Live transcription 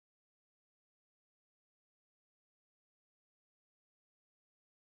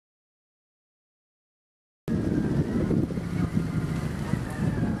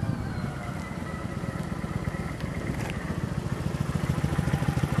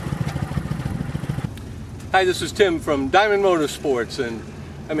Hi, this is Tim from Diamond Motorsports, and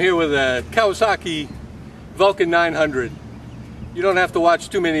I'm here with a Kawasaki Vulcan 900. You don't have to watch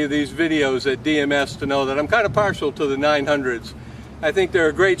too many of these videos at DMS to know that I'm kind of partial to the 900s. I think they're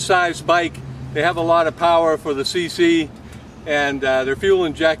a great size bike. They have a lot of power for the CC, and they're fuel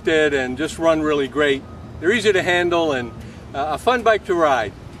injected and just run really great. They're easy to handle and a fun bike to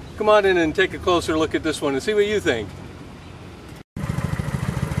ride. Come on in and take a closer look at this one and see what you think.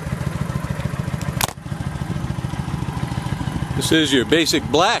 This is your basic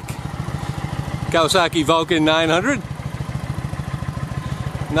black Kawasaki Vulcan 900.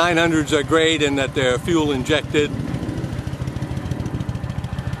 900s are great in that they're fuel injected.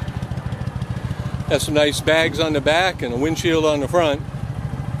 Has some nice bags on the back and a windshield on the front.